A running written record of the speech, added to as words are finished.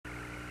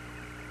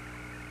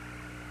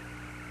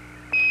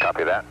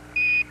Copy that.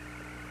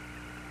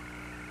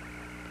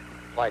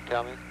 Flight,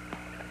 tell me.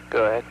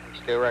 Go ahead.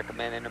 Still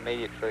recommend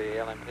intermediate for the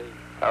LMP.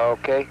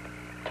 Okay.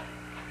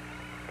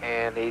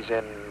 And he's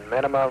in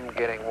minimum,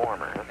 getting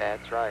warmer. Huh?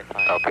 That's right.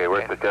 Fine. Okay,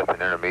 we're suggesting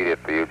intermediate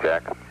for you,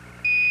 Jack.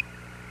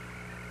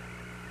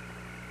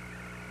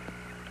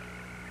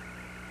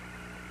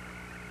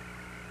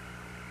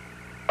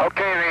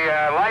 Okay,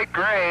 the light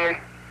gray,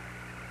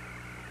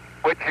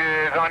 which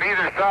is on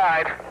either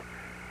side,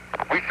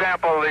 we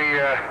sample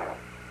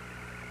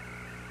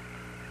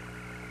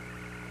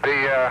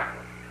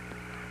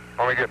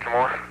let me get some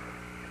more.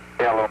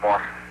 Yeah, a little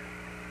more.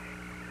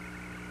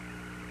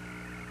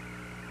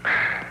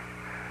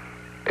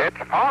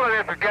 All of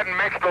this is getting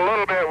mixed a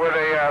little bit with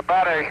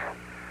about a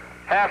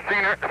half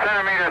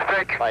centimeter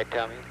thick Flight,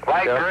 tell me.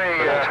 light gray,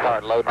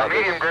 start loading or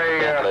medium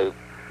gray loop.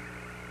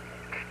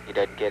 He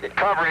doesn't get it.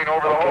 covering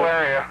over the whole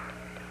area.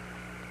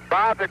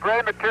 Bob, the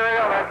gray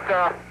material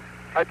that's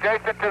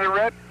adjacent to the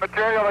red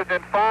material is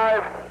in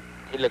 5.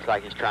 He looks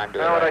like he's trying to do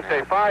it. Now what right I say,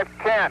 now.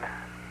 510.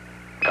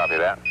 Copy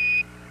that.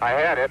 I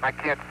had it, and I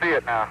can't see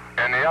it now.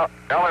 And the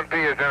LMP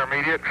is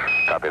intermediate.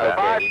 Copy that.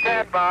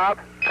 510, Bob.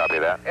 Copy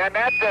that. And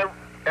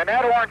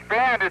that orange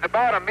band is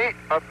about a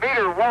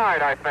meter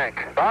wide, I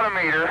think. About a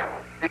meter.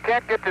 You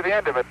can't get to the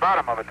end of it,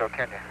 bottom of it, though,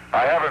 can you?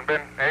 I haven't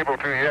been able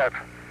to yet.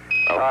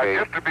 Okay.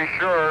 Just to be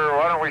sure,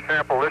 why don't we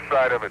sample this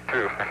side of it,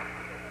 too?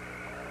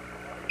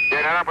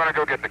 Yeah, then I'm going to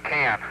go get the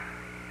can.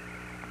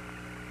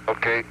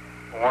 Okay,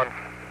 one.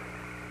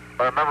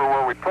 I remember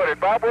where we put it.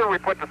 Bob, where did we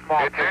put the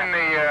small can?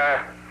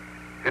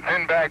 It's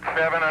in bag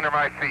 7 under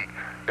my seat.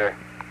 Okay.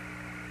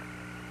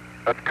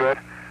 That's good.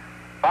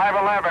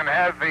 511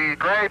 has the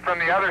gray from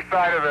the other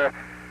side of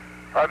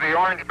the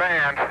orange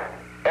band.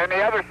 And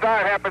the other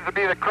side happens to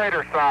be the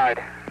crater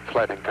side.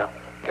 Flightington.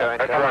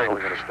 That's right.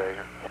 We're going to stay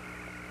here.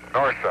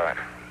 North side.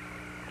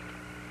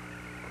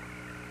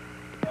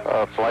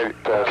 Flight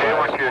Okay,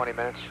 once you 20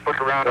 minutes. look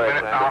around a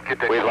minute, and I'll get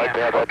the We'd like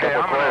to have that okay,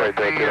 double I'm core going right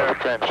there to the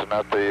trench and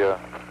not the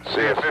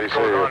see if this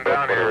goes on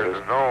down here in the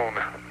zone.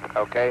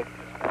 Okay.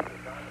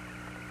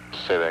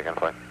 Say that again,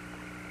 Frank.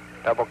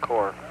 Double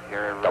core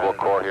here. Double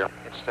core here,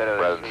 Instead of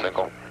rather the than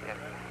single.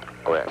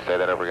 Oh yeah, say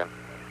that over again.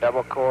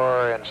 Double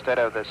core instead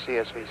of the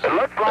CSVC. It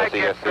looks like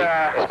it's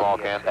small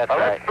can. That's a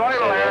right.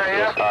 soil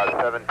area.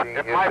 17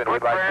 If my Houston,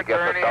 we'd like to footprints get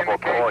are the any double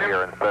core indication.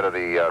 here instead of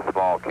the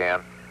small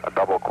can. A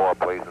double core,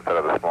 please, instead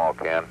of the small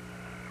can.